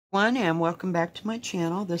And welcome back to my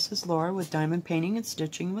channel. This is Laura with Diamond Painting and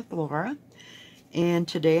Stitching with Laura, and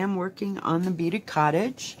today I'm working on the beaded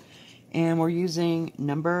cottage, and we're using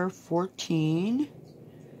number 14,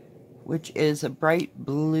 which is a bright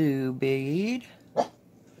blue bead.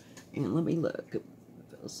 And let me look.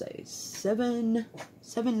 I'll say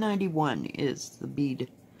 791 is the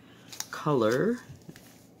bead color.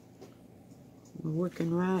 We're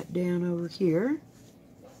working right down over here.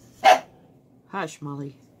 Hush,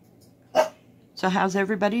 Molly. So how's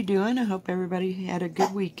everybody doing? I hope everybody had a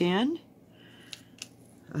good weekend.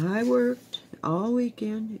 I worked all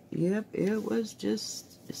weekend. Yep, it was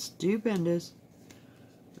just stupendous.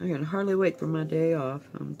 I can hardly wait for my day off,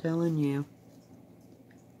 I'm telling you.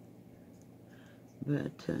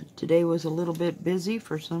 But today was a little bit busy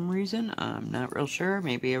for some reason. I'm not real sure.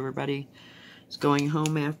 Maybe everybody is going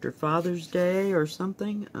home after Father's Day or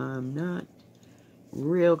something. I'm not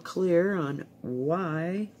real clear on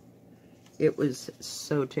why it was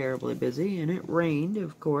so terribly busy, and it rained,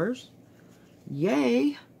 of course.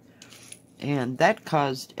 Yay! And that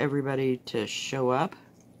caused everybody to show up.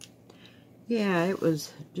 Yeah, it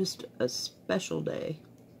was just a special day.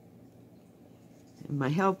 And my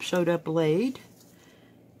help showed up late,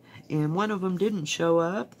 and one of them didn't show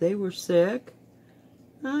up. They were sick.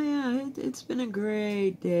 Oh yeah, it's been a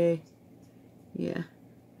great day. Yeah.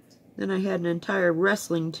 Then I had an entire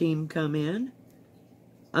wrestling team come in,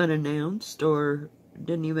 unannounced, or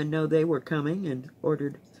didn't even know they were coming, and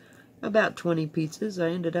ordered about 20 pizzas.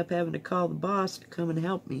 I ended up having to call the boss to come and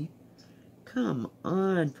help me. Come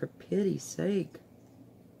on, for pity's sake.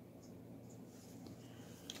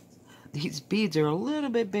 These beads are a little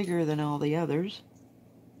bit bigger than all the others.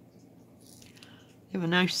 They have a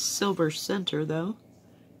nice silver center, though.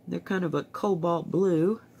 They're kind of a cobalt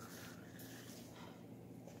blue.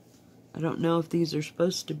 I don't know if these are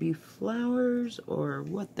supposed to be flowers or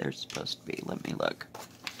what they're supposed to be. Let me look.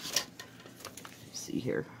 Let's see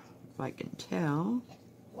here if I can tell.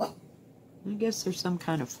 I guess there's some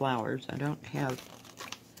kind of flowers. I don't have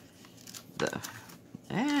the...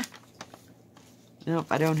 Nope,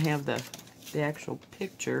 I don't have the actual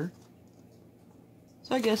picture.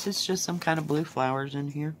 So I guess it's just some kind of blue flowers in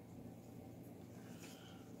here.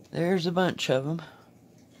 There's a bunch of them.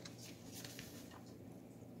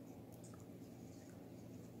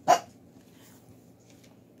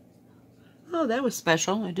 Oh, that was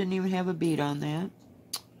special. I didn't even have a bead on that.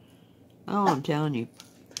 Oh, I'm telling you.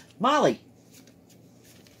 Molly!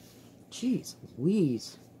 Jeez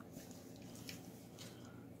Louise.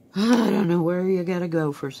 I don't know where you gotta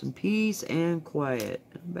go for some peace and quiet.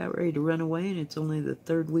 I'm about ready to run away, and it's only the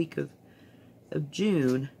third week of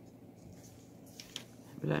June.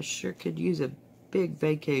 But I sure could use a big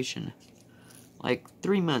vacation. Like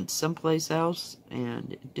 3 months someplace else,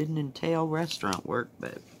 and it didn't entail restaurant work,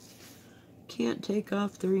 but can't take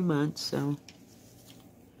off 3 months, so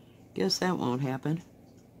guess that won't happen.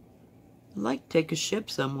 I'd like to take a ship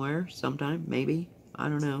somewhere sometime, maybe. I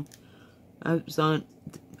don't know. I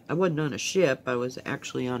wasn't on a ship. I was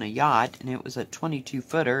actually on a yacht, and it was a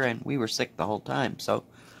 22-footer, and we were sick the whole time, so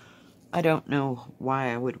I don't know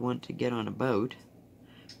why I would want to get on a boat.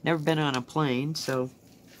 Never been on a plane, so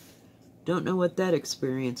don't know what that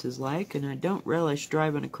experience is like, and I don't relish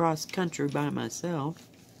driving across country by myself.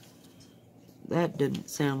 That didn't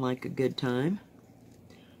sound like a good time.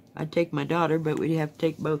 I'd take my daughter, but we'd have to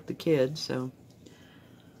take both the kids, so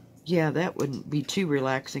yeah, that wouldn't be too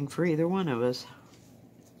relaxing for either one of us.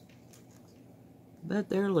 But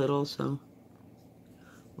they're little, so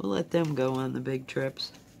we'll let them go on the big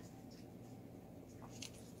trips.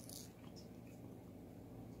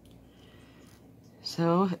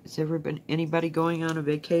 So, is anybody going on a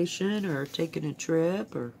vacation or taking a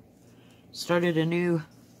trip or started a new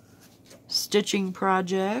stitching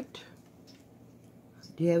project?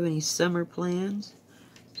 Do you have any summer plans?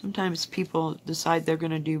 Sometimes people decide they're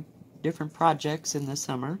going to do different projects in the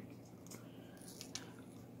summer.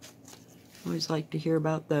 Always like to hear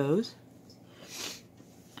about those.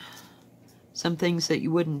 Some things that you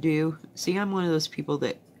wouldn't do. See, I'm one of those people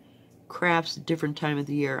that crafts a different time of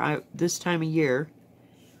the year. This time of year,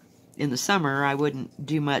 in the summer, I wouldn't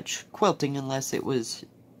do much quilting unless it was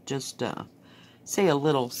just, say, a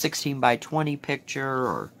little 16 by 20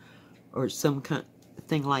 picture or some kind of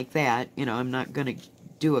thing like that. You know, I'm not going to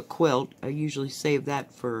do a quilt. I usually save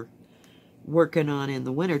that for working on in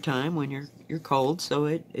the wintertime when you're cold, so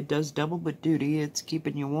it does double but duty. It's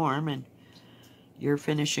keeping you warm and you're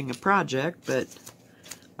finishing a project, but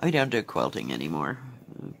I don't do quilting anymore.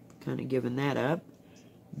 I've kind of given that up.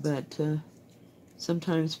 But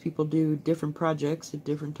sometimes people do different projects at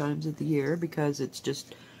different times of the year because it's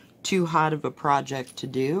just too hot of a project to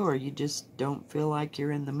do, or you just don't feel like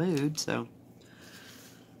you're in the mood. So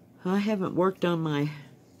I haven't worked on my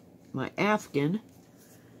Afghan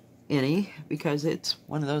any, because it's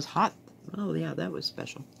one of those hot, oh yeah, that was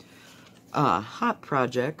special, hot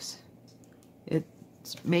projects.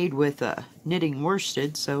 It's made with knitting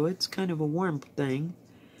worsted, so it's kind of a warm thing.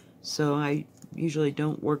 So I usually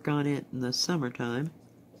don't work on it in the summertime.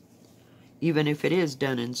 Even if it is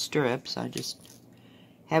done in strips, I just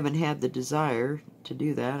haven't had the desire to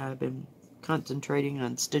do that. I've been concentrating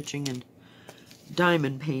on stitching and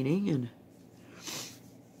diamond painting and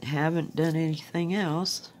haven't done anything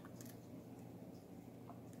else.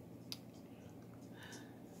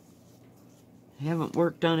 I haven't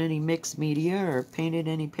worked on any mixed media or painted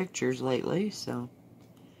any pictures lately, so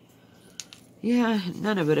yeah,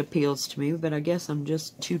 none of it appeals to me, but I guess I'm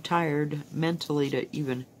just too tired mentally to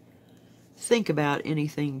even think about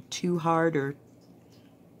anything too hard or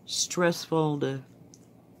stressful to,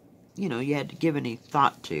 you know, you had to give any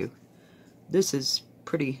thought to. This is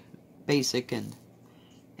pretty basic and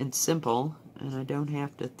simple, and I don't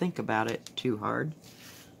have to think about it too hard.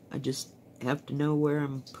 I just have to know where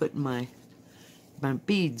I'm putting my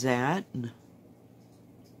beads at, and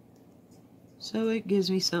so it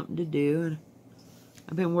gives me something to do. And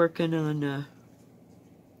I've been working on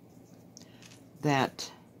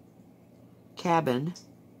that cabin.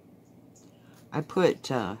 I put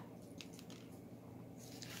that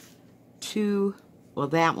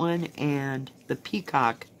one and the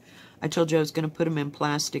peacock. I told you I was going to put them in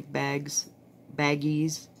plastic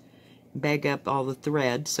baggies, bag up all the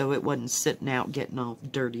thread so it wasn't sitting out getting all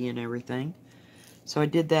dirty and everything. So I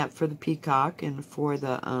did that for the peacock and for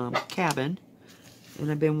the cabin. And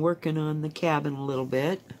I've been working on the cabin a little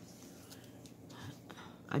bit.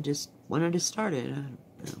 I just wanted to start it.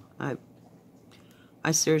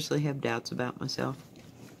 I seriously have doubts about myself.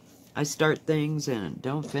 I start things and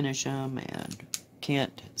don't finish them and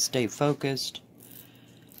can't stay focused.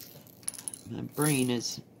 My brain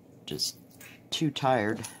is just too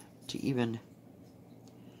tired to even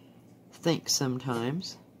think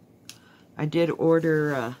sometimes. I did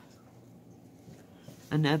order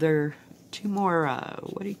two more,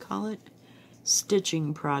 what do you call it?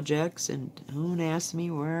 Stitching projects, and don't ask me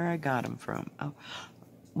where I got them from. Oh,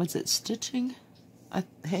 was it Stitching?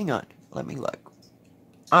 Hang on, let me look.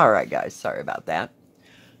 Alright guys, sorry about that.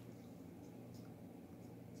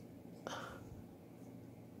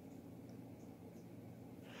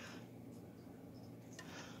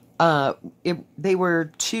 They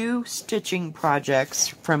were two stitching projects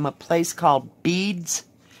from a place called Beads,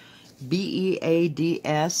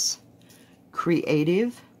 B-E-A-D-S,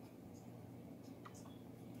 Creative.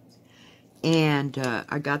 And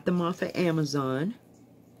I got them off of Amazon.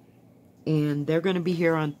 And they're going to be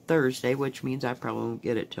here on Thursday, which means I probably won't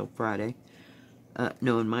get it till Friday.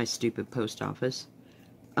 Knowing my stupid post office.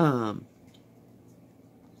 Oh,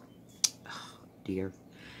 dear.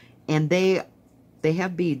 And they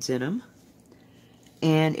have beads in them.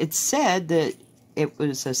 And it said that it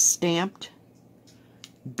was a stamped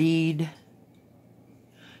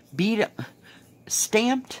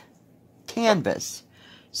stamped canvas.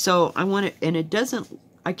 So I want it, and it doesn't,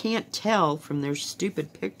 I can't tell from their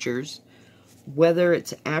stupid pictures whether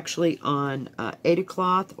it's actually on Ada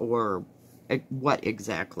cloth or what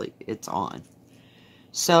exactly it's on.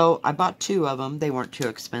 So I bought two of them. They weren't too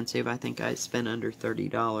expensive. I think I spent under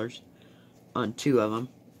 $30 on two of them.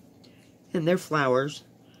 And they're flowers.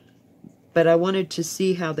 But I wanted to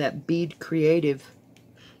see how that Bead Creative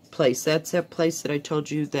place, that's that place that I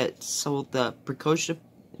told you that sold the precocious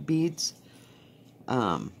beads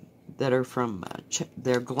that are from,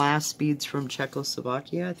 they're glass beads from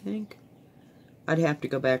Czechoslovakia, I think. I'd have to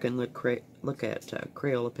go back and look at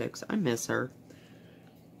Crayola pics. I miss her.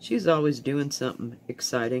 She's always doing something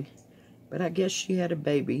exciting. But I guess she had a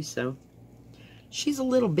baby, so she's a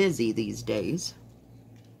little busy these days.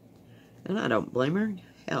 And I don't blame her.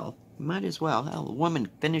 Hell, might as well. Hell, the woman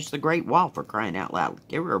finished the Great Wall, for crying out loud.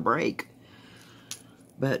 Give her a break.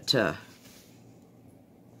 But,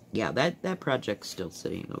 yeah, that project's still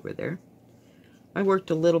sitting over there. I worked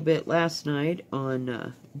a little bit last night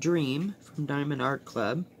on Dream from Diamond Art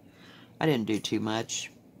Club. I didn't do too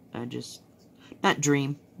much. Not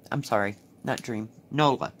Dream. I'm sorry. Not Dream.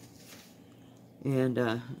 Nola. And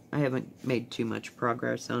I haven't made too much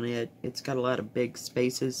progress on it. It's got a lot of big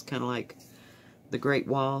spaces, kind of like the Great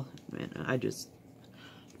Wall. And I just...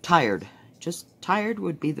 tired. Just tired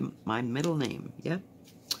would be my middle name. Yep.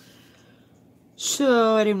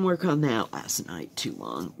 So I didn't work on that last night too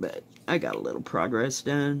long, but I got a little progress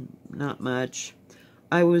done. Not much.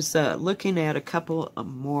 I was looking at a couple of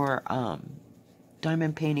more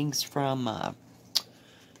diamond paintings from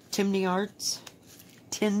Timney Arts.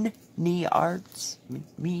 Tinny Arts.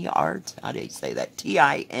 Me Arts. How do you say that?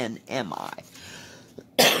 T-I-N-M-I.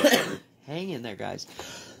 Hang in there, guys.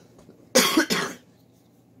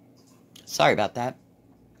 Sorry about that.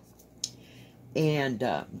 And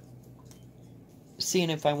seeing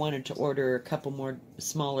if I wanted to order a couple more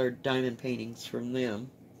smaller diamond paintings from them.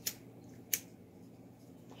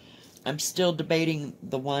 I'm still debating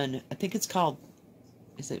the one, I think it's called,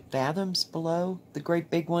 is it Fathoms Below? The great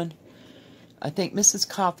big one. I think Mrs.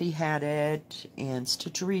 Coffee had it, and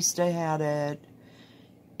Stitcherista had it,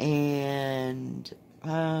 and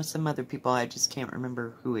some other people, I just can't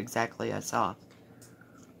remember who exactly I saw.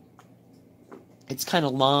 It's kind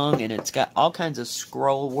of long, and it's got all kinds of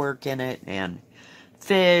scroll work in it, and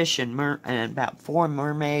fish, and about 4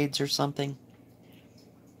 mermaids or something.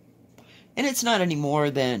 And it's not any more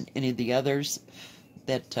than any of the others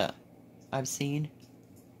that I've seen.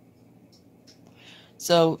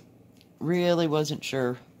 So, really wasn't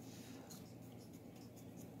sure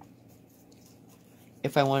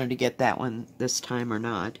if I wanted to get that one this time or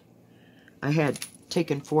not. I had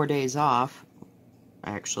taken 4 days off,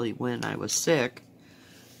 actually, when I was sick.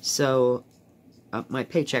 So, my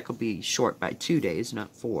paycheck will be short by 2 days,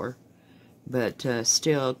 not 4. But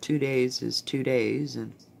still, 2 days is 2 days,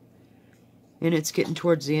 and it's getting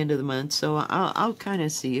towards the end of the month, so I'll kind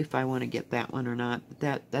of see if I want to get that one or not.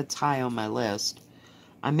 But that's high on my list.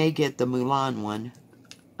 I may get the Mulan one.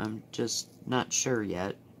 I'm just not sure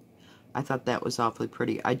yet. I thought that was awfully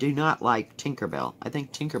pretty. I do not like Tinkerbell. I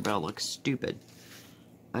think Tinkerbell looks stupid.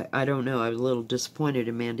 I don't know. I was a little disappointed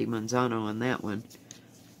in Mandy Manzano on that one.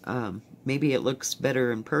 Maybe it looks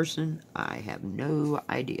better in person. I have no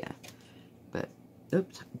idea. But,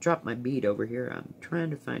 oops, I dropped my bead over here. I'm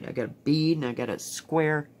trying to find, I got a bead and I got a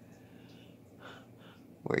square.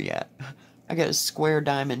 Where you at? I got a square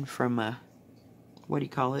diamond from, what do you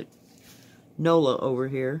call it? Nola over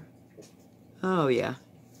here. Oh, yeah.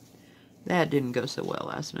 That didn't go so well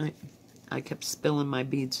last night. I kept spilling my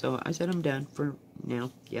beads, so I said I'm done for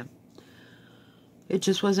now. Yeah. It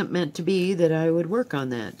just wasn't meant to be that I would work on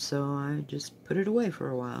that, so I just put it away for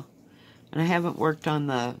a while. And I haven't worked on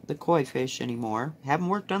the koi fish anymore. Haven't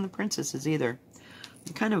worked on the princesses either.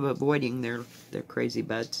 I'm kind of avoiding their crazy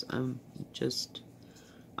butts. I'm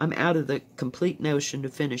out of the complete notion to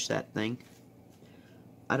finish that thing.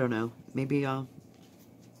 I don't know. Maybe I'll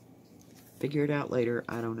figure it out later.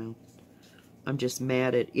 I don't know. I'm just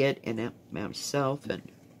mad at it and at myself, and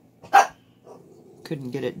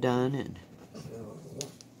couldn't get it done, and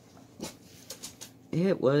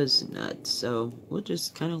it was nuts. So we'll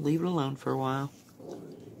just kind of leave it alone for a while.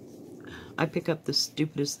 I pick up the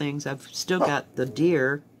stupidest things. I've still got the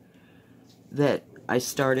deer that I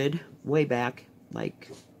started way back,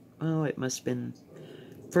 like, oh, it must have been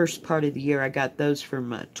first part of the year. I got those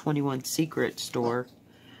from 21 Secret store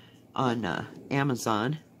on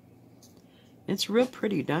Amazon. It's a real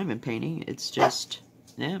pretty diamond painting. It's just,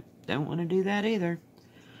 yeah, don't want to do that either.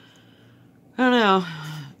 I don't know.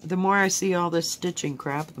 The more I see all this stitching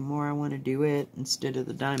crap, the more I want to do it instead of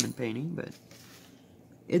the diamond painting, but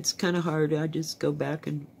it's kind of hard. I just go back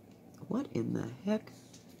and, what in the heck?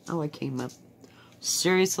 Oh, I came up.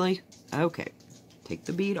 Seriously? Okay. Take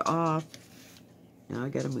the bead off. Now I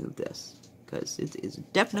gotta move this, because it is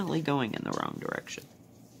definitely going in the wrong direction.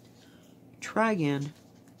 Try again.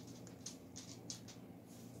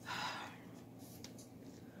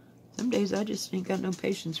 Some days I just ain't got no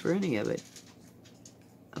patience for any of it.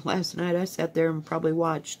 Last night I sat there and probably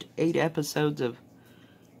watched 8 episodes of,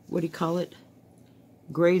 what do you call it?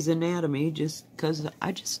 Grey's Anatomy, just because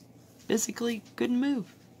I just physically couldn't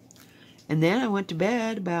move. And then I went to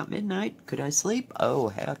bed about midnight. Could I sleep? Oh,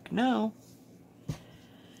 heck no.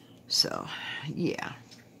 So, yeah.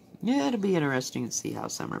 Yeah, it'll be interesting to see how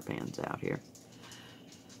summer pans out here.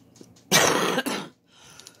 I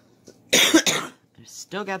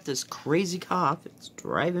still got this crazy cough. It's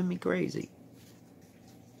driving me crazy.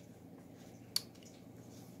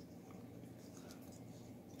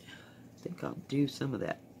 I think I'll do some of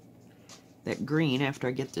that green after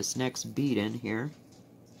I get this next bead in here.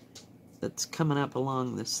 That's coming up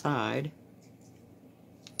along the side.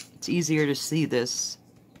 It's easier to see this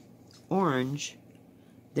orange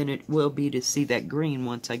than it will be to see that green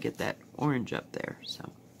once I get that orange up there.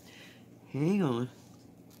 So, hang on.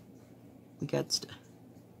 We got to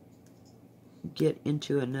get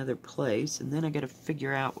into another place, and then I got to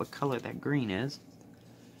figure out what color that green is.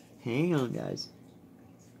 Hang on, guys.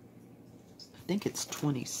 I think it's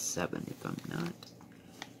 27, if I'm not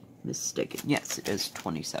mistaken. Yes, it is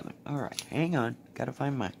 27. Alright, hang on. Gotta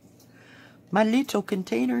find my little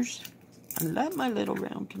containers. I love my little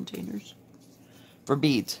round containers. For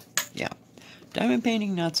beads, yeah. Diamond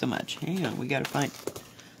painting, not so much. Hang on, we gotta find...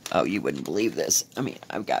 Oh, you wouldn't believe this. I mean,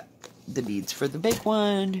 I've got the beads for the big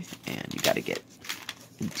one, and you gotta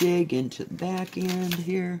dig into the back end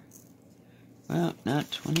here. Well,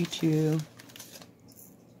 not 22.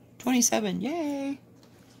 27, yay!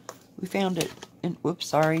 We found it. And, whoops,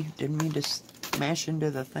 sorry. Didn't mean to smash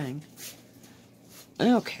into the thing.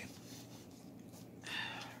 Okay.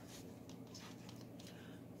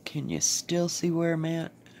 Can you still see where I'm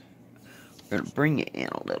at? We're going to bring it in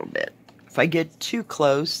a little bit. If I get too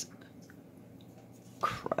close...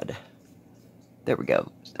 Crud. There we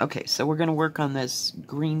go. Okay, so we're going to work on this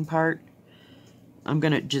green part. I'm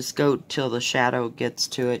going to just go till the shadow gets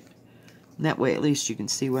to it. And that way at least you can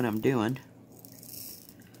see what I'm doing.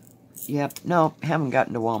 Yep, no, haven't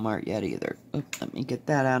gotten to Walmart yet either. Oops, let me get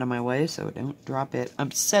that out of my way so I don't drop it. I'm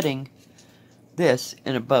setting this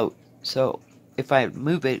in a boat, so if I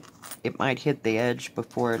move it, it might hit the edge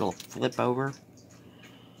before it'll flip over.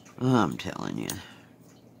 I'm telling you.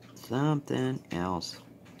 Something else.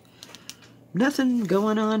 Nothing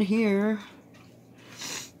going on here.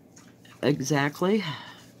 Exactly.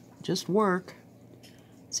 Just work.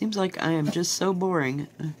 Seems like I am just so boring.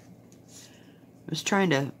 I was trying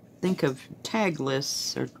to think of tag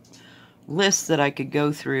lists or lists that I could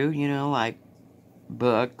go through, you know, like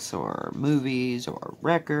books or movies or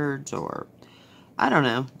records or I don't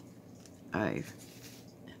know.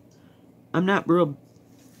 I'm not real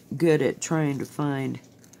good at trying to find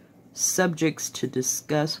subjects to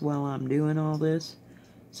discuss while I'm doing all this.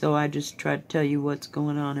 So I just try to tell you what's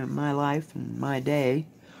going on in my life and my day.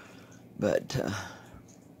 But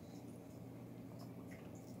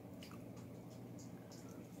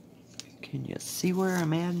can you see where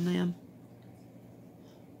I'm adding them?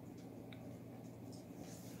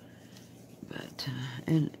 But,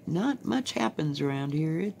 and not much happens around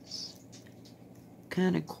here. It's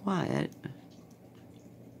kind of quiet.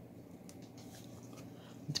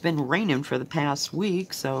 It's been raining for the past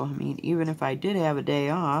week, so, I mean, even if I did have a day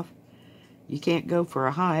off, you can't go for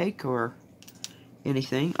a hike or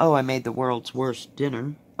anything. Oh, I made the world's worst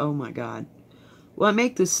dinner. Oh, my God. Well, I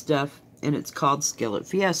make this stuff, and it's called Skillet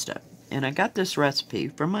Fiesta. And I got this recipe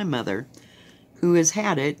from my mother, who has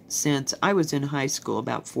had it since I was in high school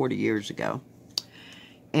about 40 years ago.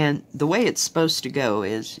 And the way it's supposed to go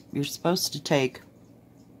is you're supposed to take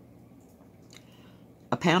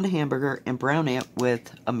a pound of hamburger and brown it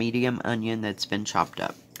with a medium onion that's been chopped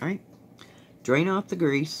up. All right? Drain off the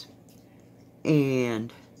grease.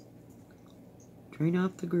 And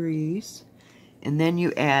then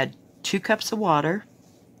you add 2 cups of water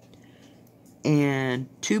and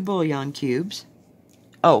 2 bouillon cubes.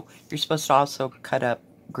 Oh, you're supposed to also cut up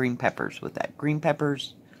green peppers with that. Green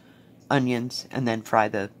peppers, onions, and then fry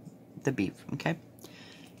the beef, okay?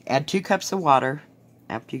 Add 2 cups of water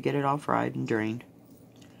after you get it all fried and drained.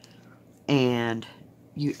 And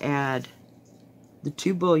you add the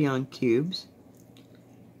 2 bouillon cubes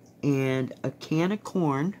and a can of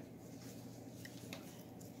corn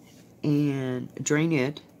and drain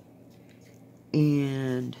it,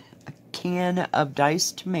 and a can of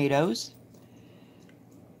diced tomatoes,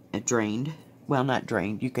 drained. Well, not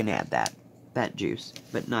drained. You can add that juice,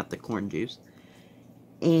 but not the corn juice.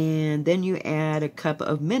 And then you add a cup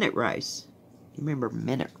of minute rice. You remember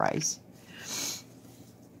minute rice?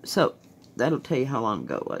 So that'll tell you how long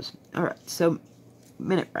ago it was. All right, so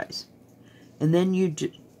minute rice, and then you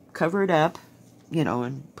cover it up, you know,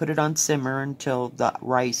 and put it on simmer until the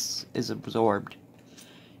rice is absorbed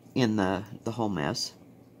in the whole mess.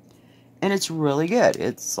 And it's really good.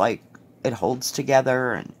 It's like it holds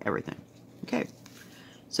together and everything. Okay,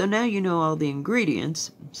 so now you know all the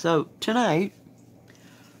ingredients. So tonight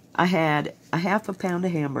I had a half a pound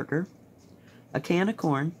of hamburger, a can of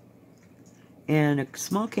corn, and a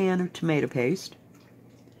small can of tomato paste,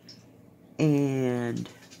 and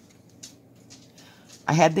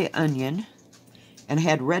I had the onion, and I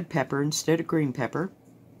had red pepper instead of green pepper.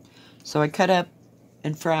 So I cut up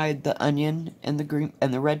and fried the onion and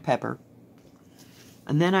the red pepper,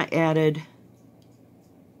 and then I added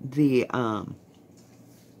the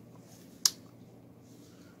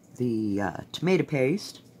tomato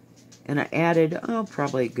paste, and I added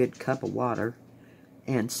probably a good cup of water,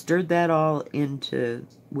 and stirred that all into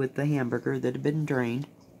with the hamburger that had been drained.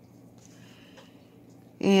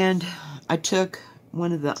 And I took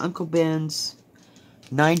one of the Uncle Ben's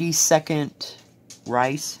 90-second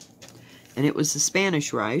rice, and it was the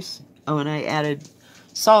Spanish rice. Oh, and I added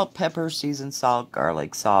salt, pepper, seasoned salt,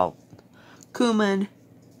 garlic salt, cumin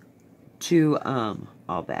to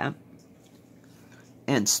all that.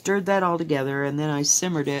 and stirred that all together, and then I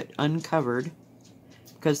simmered it uncovered,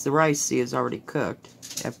 because the rice, see, is already cooked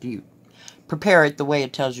after you prepare it the way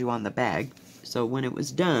it tells you on the bag. So when it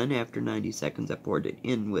was done, after 90 seconds, I poured it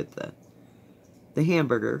in with the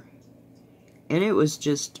hamburger, and it was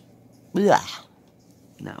just, blah.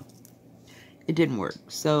 No, it didn't work.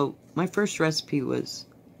 So my first recipe was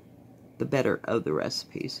the better of the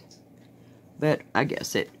recipes, but I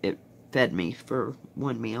guess it fed me for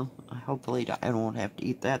one meal. Hopefully I won't have to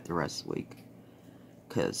eat that the rest of the week,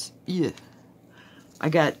 because, yeah, I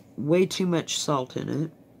got way too much salt in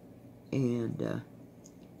it, and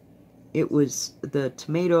it was, the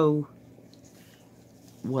tomato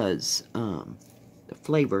was, the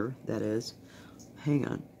flavor, that is, hang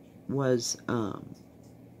on, was,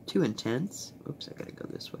 too intense. Oops, I gotta go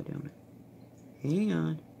this way, don't I? Hang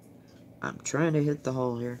on. I'm trying to hit the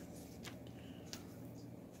hole here.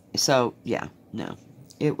 So, yeah, no.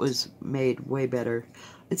 It was made way better.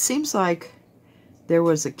 It seems like there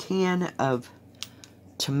was a can of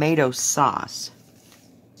tomato sauce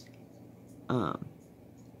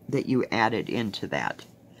that you added into that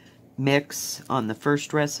mix on the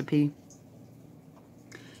first recipe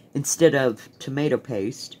instead of tomato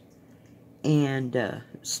paste, and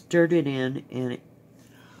stirred it in, and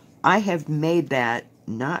I have made that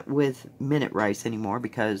not with minute rice anymore,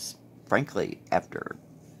 because frankly, after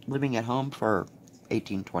living at home for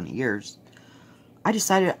 18-20 years, I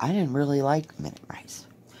decided I didn't really like minute rice.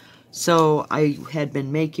 So I had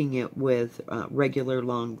been making it with regular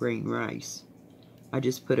long grain rice. I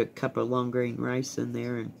just put a cup of long grain rice in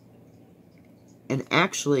there, and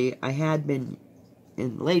actually I had been,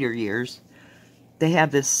 in later years, they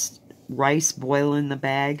have this rice boil in the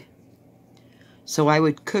bag. So I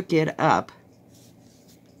would cook it up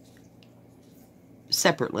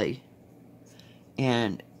separately,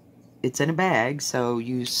 and it's in a bag, so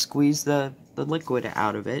you squeeze the liquid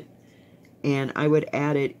out of it, and I would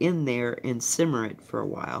add it in there and simmer it for a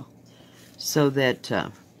while so that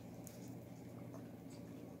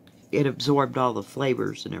it absorbed all the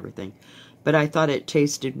flavors and everything. But I thought it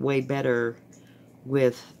tasted way better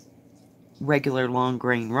with regular long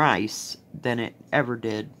grain rice than it ever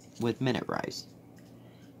did with minute rice.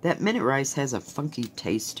 That minute rice has a funky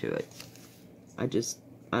taste to it. I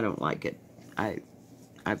don't like it. I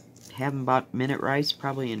haven't bought minute rice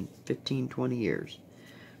probably in 15-20 years.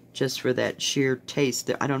 Just for that sheer taste.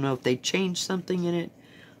 I don't know if they changed something in it.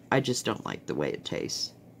 I just don't like the way it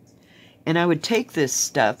tastes. And I would take this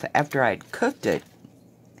stuff after I'd cooked it,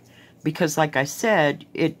 because like I said,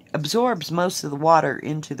 it absorbs most of the water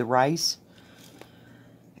into the rice.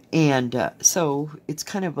 And so it's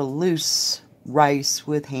kind of a loose rice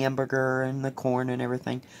with hamburger and the corn and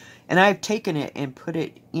everything. And I've taken it and put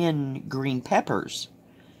it in green peppers.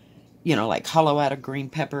 You know, like hollow out a green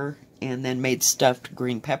pepper, and then made stuffed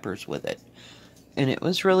green peppers with it. And it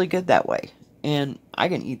was really good that way. And I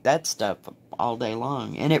can eat that stuff all day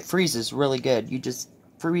long. And it freezes really good. You just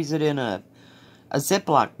freeze it in a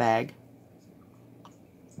Ziploc bag.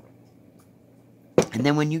 And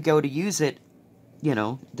then when you go to use it, you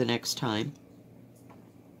know, the next time,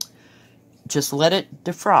 just let it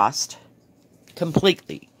defrost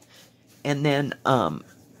completely. And then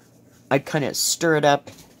I'd kind of stir it up,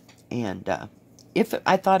 and if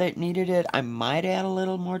I thought it needed it, I might add a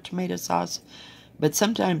little more tomato sauce. But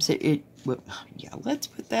sometimes it would, yeah, let's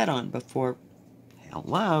put that on before,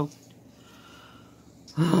 hello.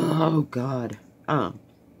 Oh, God. I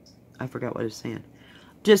forgot what I was saying.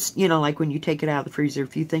 Just, you know, like when you take it out of the freezer,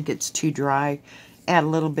 if you think it's too dry, add a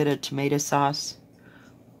little bit of tomato sauce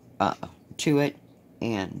to it,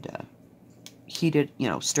 and heat it, you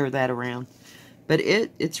know, stir that around. But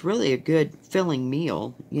it's really a good filling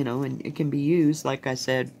meal, you know, and it can be used, like I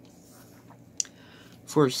said,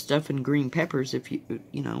 for stuffing green peppers if you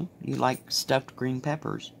know, you like stuffed green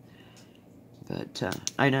peppers. But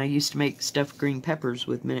I know I used to make stuffed green peppers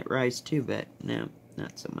with minute rice too, but no,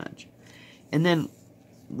 not so much. And then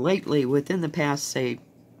lately, within the past, say,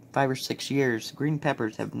 5 or 6 years, green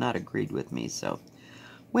peppers have not agreed with me, so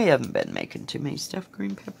we haven't been making too many stuffed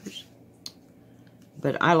green peppers.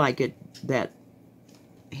 But I like it, that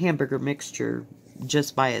hamburger mixture,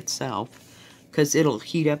 just by itself, because it'll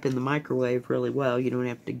heat up in the microwave really well. You don't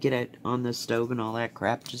have to get it on the stove and all that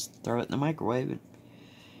crap. Just throw it in the microwave, and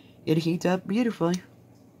it heats up beautifully.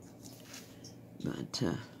 But,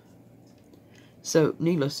 so,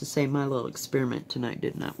 needless to say, my little experiment tonight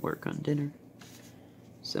did not work on dinner.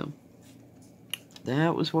 So,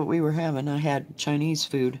 that was what we were having. I had Chinese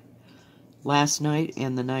food last night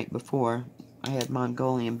and the night before. I had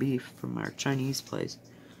Mongolian beef from our Chinese place.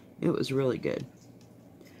 It was really good.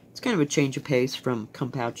 It's kind of a change of pace from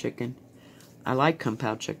Kung Pao chicken. I like Kung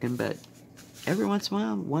Pao chicken, but every once in a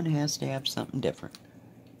while, one has to have something different.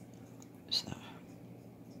 So,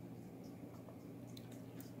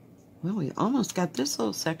 well, we almost got this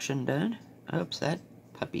little section done. Oops, that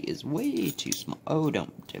puppy is way too small. Oh,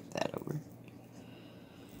 don't tip that over.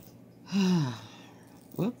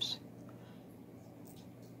 Whoops.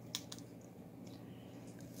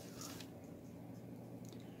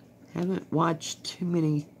 Haven't watched too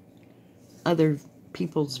many other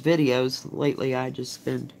people's videos lately. I just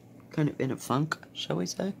been kind of in a funk, shall we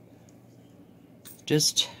say.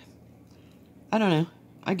 Just, I don't know.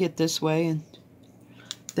 I get this way and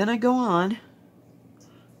then I go on.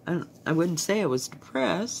 I wouldn't say I was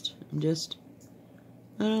depressed. I'm just,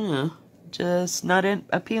 I don't know. Just not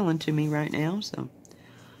appealing to me right now, so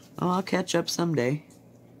I'll catch up someday.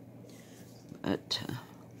 But,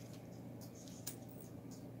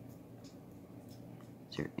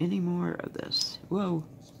 is there any more of this? Whoa,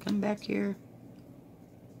 come back here.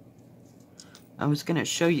 I was going to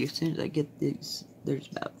show you as soon as I get these. There's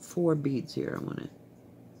about 4 beads here I want to.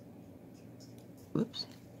 Whoops.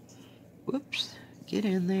 Whoops. Get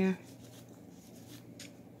in there.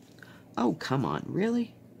 Oh, come on.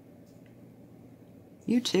 Really?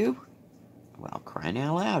 You too? Well, crying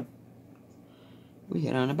out loud. We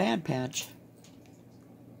hit on a bad patch.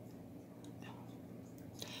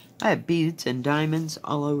 I have beads and diamonds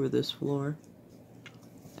all over this floor.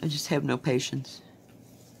 I just have no patience.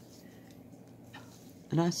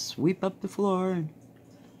 And I sweep up the floor and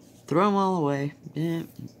throw them all away.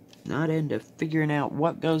 Not into figuring out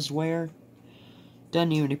what goes where.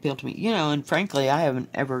 Doesn't even appeal to me. You know, and frankly, I haven't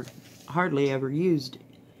hardly ever used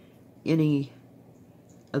any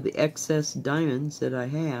of the excess diamonds that I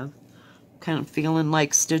have. Kind of feeling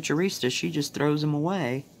like Stitcherista. She just throws them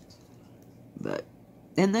away.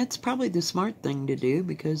 And that's probably the smart thing to do,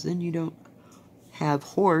 because then you don't have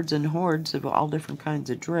hordes and hordes of all different kinds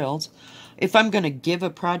of drills. If I'm going to give a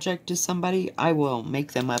project to somebody, I will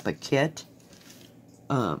make them up a kit,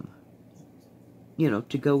 you know,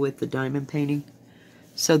 to go with the diamond painting,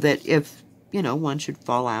 so that if, you know, one should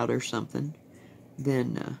fall out or something,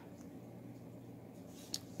 then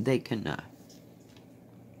they can,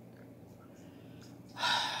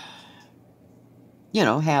 you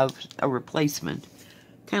know, have a replacement.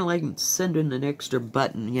 Kind of like sending an extra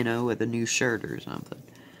button, you know, with a new shirt or something.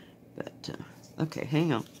 But, okay,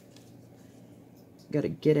 hang on. Got to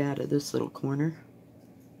get out of this little corner.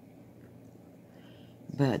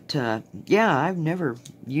 But, yeah, I've never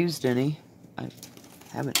used any. I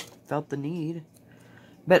haven't felt the need.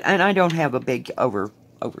 But, and I don't have a big over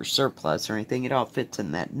surplus or anything. It all fits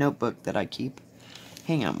in that notebook that I keep.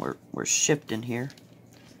 Hang on, we're shifting here.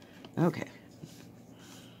 Okay.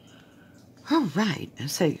 Alright,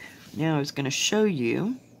 so now I was going to show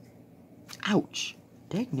you. Ouch.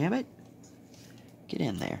 Dagnabbit. Get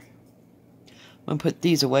in there. I'm going to put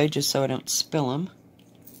these away just so I don't spill them.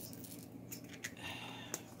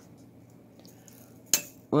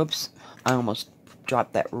 Whoops. I almost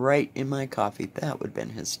dropped that right in my coffee. That would have been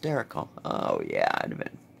hysterical. Oh, yeah, I'd have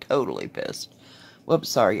been totally pissed. Whoops,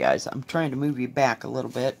 sorry, guys. I'm trying to move you back a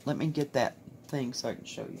little bit. Let me get that thing so I can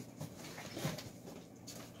show you.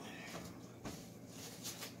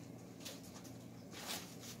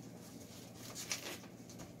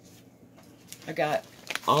 I got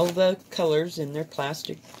all the colors in their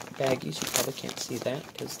plastic baggies. You probably can't see that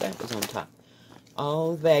because that was on top.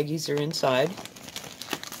 All the baggies are inside.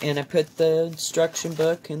 And I put the instruction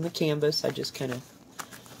book and the canvas. I just kind of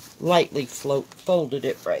lightly folded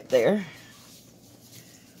it right there.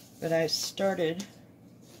 But I started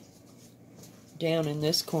down in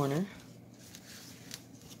this corner.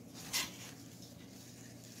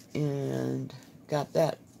 And got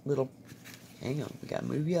that little, hang on, we gotta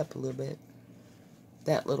move you up a little bit.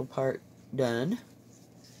 That little part done.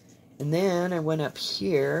 And then I went up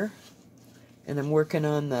here and I'm working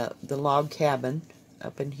on the log cabin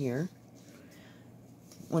up in here.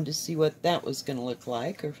 Wanted to see what that was going to look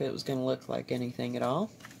like, or if it was going to look like anything at all.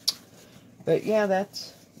 But yeah,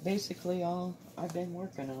 that's basically all I've been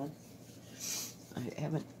working on. I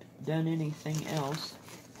haven't done anything else.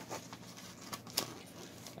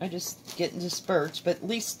 I just get into spurts, but at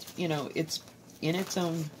least, you know, it's in its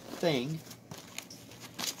own thing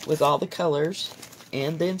with all the colors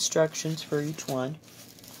and the instructions for each one.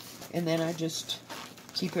 And then I just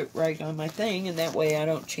keep it right on my thing, and that way I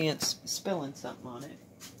don't chance spilling something on it.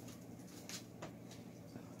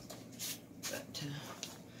 But,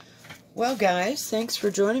 well, guys, thanks for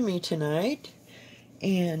joining me tonight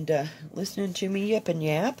and listening to me yip and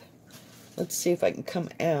yap. Let's see if I can come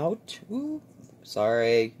out. Ooh,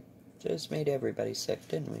 sorry. Just made everybody sick,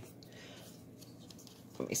 didn't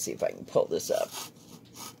we? Let me see if I can pull this up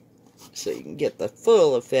so you can get the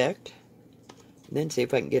full effect. And then see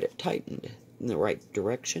if I can get it tightened in the right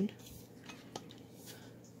direction.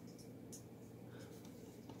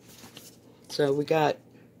 So we got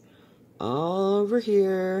all over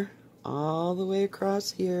here, all the way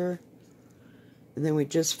across here, and then we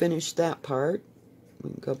just finished that part. We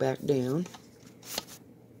can go back down.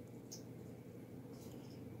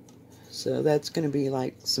 So that's going to be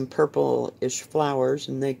like some purple-ish flowers,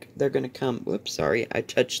 and they're going to come. Whoops, sorry, I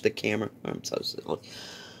touched the camera. I'm so silly.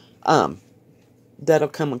 That'll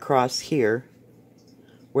come across here,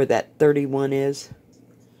 where that 31 is,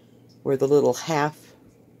 where the little half,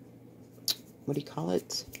 what do you call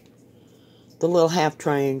it? The little half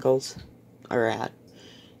triangles are at.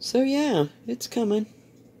 So yeah, it's coming.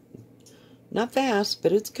 Not fast,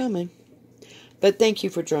 but it's coming. But thank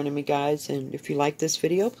you for joining me, guys, and if you like this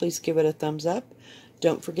video, please give it a thumbs up.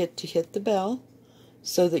 Don't forget to hit the bell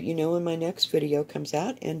so that you know when my next video comes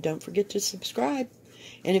out, and don't forget to subscribe.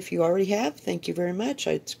 And if you already have, thank you very much.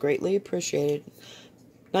 It's greatly appreciated.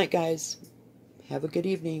 Night, guys. Have a good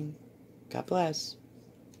evening. God bless.